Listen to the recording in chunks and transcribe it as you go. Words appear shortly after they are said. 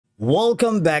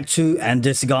Welcome back to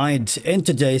Andy's Guide. In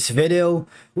today's video,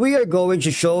 we are going to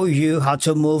show you how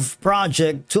to move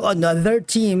project to another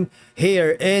team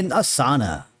here in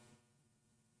Asana.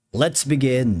 Let's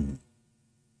begin.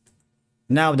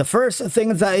 Now, the first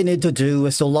thing that you need to do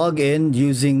is to log in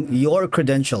using your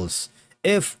credentials.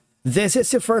 If this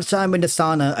is your first time in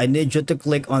Asana, I need you to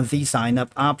click on the sign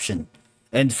up option.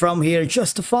 And from here,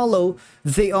 just follow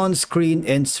the on-screen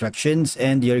instructions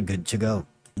and you're good to go.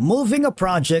 Moving a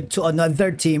project to another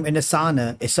team in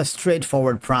Asana is a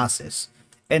straightforward process,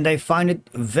 and I find it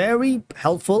very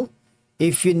helpful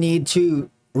if you need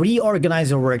to reorganize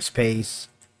your workspace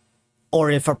or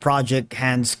if a project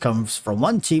hands comes from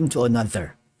one team to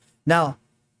another. Now,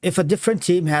 if a different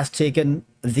team has taken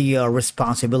the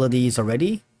responsibilities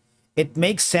already, it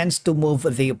makes sense to move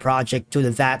the project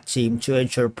to that team to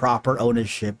ensure proper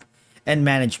ownership and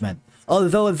management.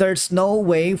 Although there's no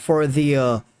way for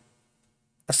the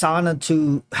Asana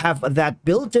to have that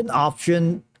built-in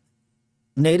option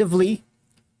natively.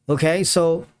 Okay,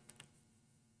 so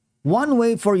one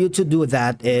way for you to do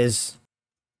that is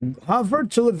hover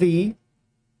to the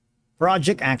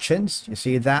project actions. You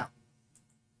see that?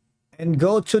 And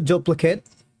go to duplicate.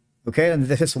 Okay, and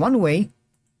this is one way.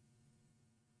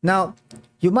 Now,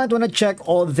 you might want to check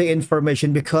all the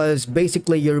information because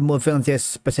basically you're moving this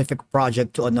specific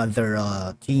project to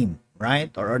another team,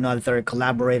 right? Or another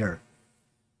collaborator.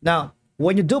 Now,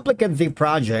 when you duplicate the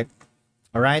project,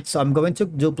 all right, so I'm going to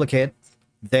duplicate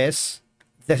this.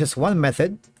 This is one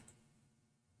method.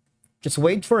 Just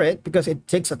wait for it because it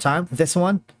takes a time. This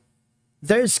one,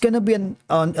 there's going to be an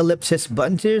ellipsis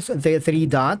button here, so the three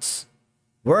dots,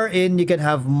 wherein you can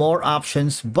have more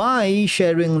options by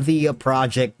sharing the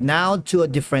project now to a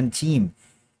different team.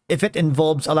 If it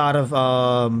involves a lot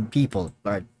of people,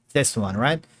 like this one,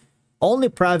 right? Only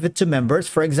private to members.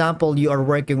 For example, you are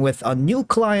working with new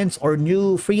clients or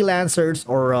new freelancers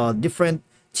or different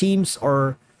teams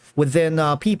or within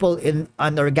people in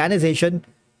an organization.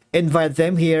 Invite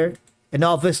them here, and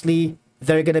obviously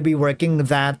they're going to be working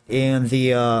that in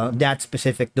the that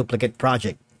specific duplicate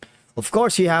project. Of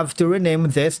course, you have to rename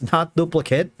this, not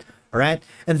duplicate, all right?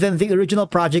 And then the original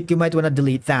project, you might want to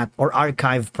delete that or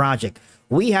archive project.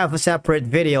 We have a separate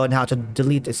video on how to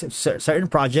delete a certain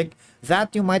project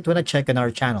that you might want to check on our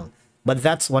channel. But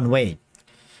that's one way.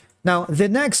 Now, the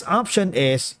next option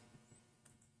is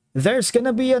there's going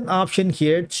to be an option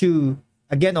here to,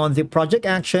 again, on the project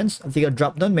actions, the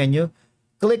drop-down menu,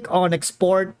 click on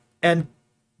export and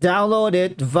download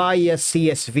it via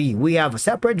CSV. We have a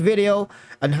separate video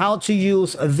on how to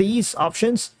use these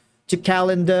options to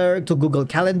calendar, to Google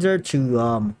Calendar,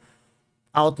 to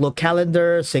Outlook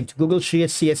Calendar, sync to Google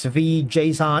Sheets, CSV,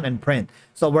 JSON, and print.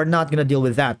 So we're not going to deal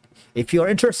with that. If you're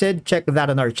interested, check that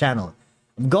on our channel.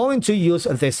 I'm going to use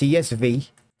the CSV.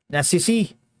 As you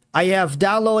see, I have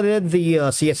downloaded the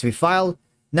CSV file.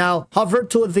 Now, hover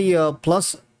to the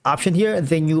plus option here,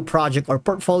 the new project or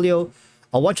portfolio.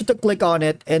 I want you to click on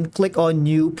it and click on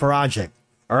new project.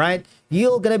 All right,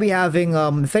 you're going to be having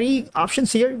three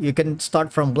options here. You can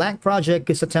start from blank project,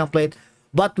 use a template,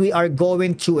 but we are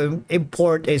going to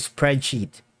import a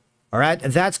spreadsheet. All right,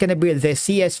 that's going to be the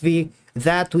CSV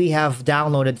that we have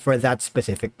downloaded for that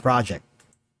specific project.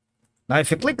 Now,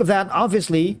 if you click that,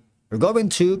 obviously, we're going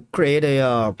to create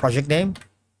a project name.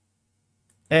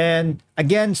 And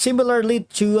again, similarly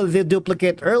to the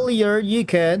duplicate earlier, you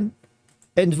can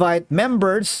invite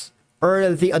members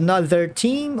or the another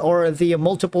team or the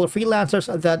multiple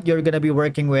freelancers that you're going to be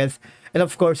working with. And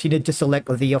of course, you need to select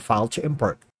the file to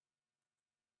import.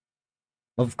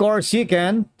 Of course, you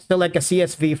can select a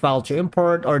CSV file to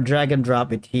import or drag and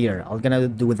drop it here. I'm going to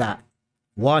do that.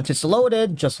 Once it's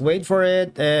loaded, just wait for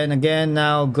it. And again,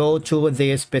 now go to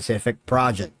the specific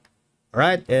project. All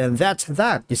right. And that's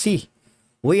that. You see,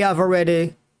 we have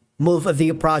already moved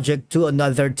the project to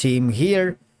another team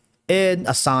here in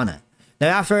Asana.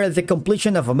 Now, after the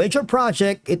completion of a major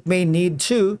project, it may need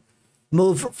to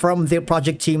move from the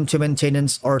project team to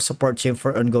maintenance or support team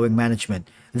for ongoing management.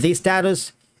 The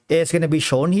status is going to be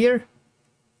shown here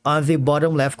on the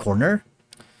bottom left corner.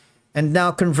 And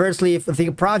now, conversely, if the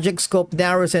project scope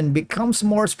narrows and becomes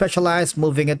more specialized,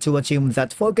 moving it to a team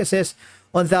that focuses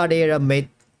on that area may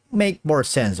make more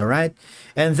sense, all right?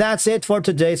 And that's it for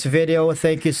today's video.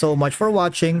 Thank you so much for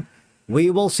watching.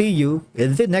 We will see you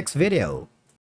in the next video.